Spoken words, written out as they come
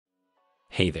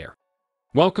Hey there.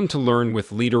 Welcome to Learn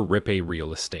with Leader Ripe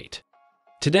Real Estate.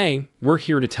 Today, we're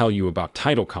here to tell you about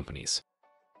title companies.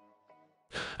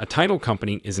 A title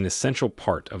company is an essential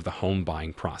part of the home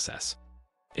buying process.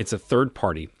 It's a third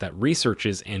party that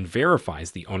researches and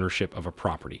verifies the ownership of a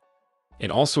property. It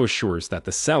also assures that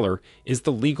the seller is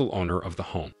the legal owner of the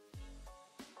home.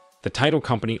 The title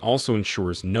company also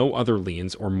ensures no other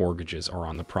liens or mortgages are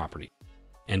on the property,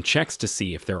 and checks to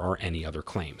see if there are any other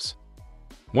claims.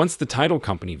 Once the title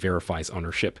company verifies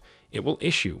ownership, it will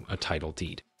issue a title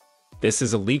deed. This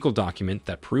is a legal document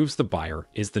that proves the buyer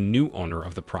is the new owner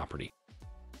of the property.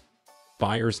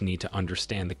 Buyers need to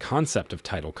understand the concept of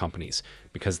title companies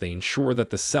because they ensure that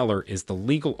the seller is the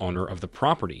legal owner of the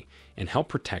property and help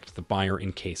protect the buyer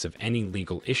in case of any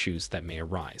legal issues that may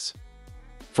arise.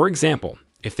 For example,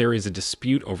 if there is a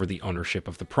dispute over the ownership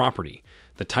of the property,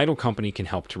 the title company can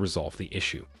help to resolve the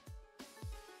issue.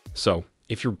 So,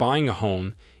 if you're buying a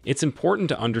home, it's important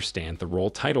to understand the role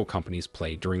title companies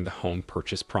play during the home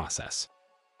purchase process.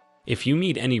 If you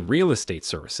need any real estate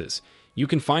services, you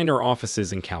can find our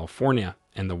offices in California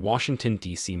and the Washington,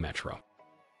 D.C. metro.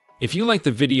 If you like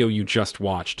the video you just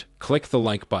watched, click the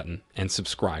like button and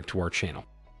subscribe to our channel.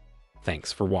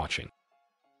 Thanks for watching.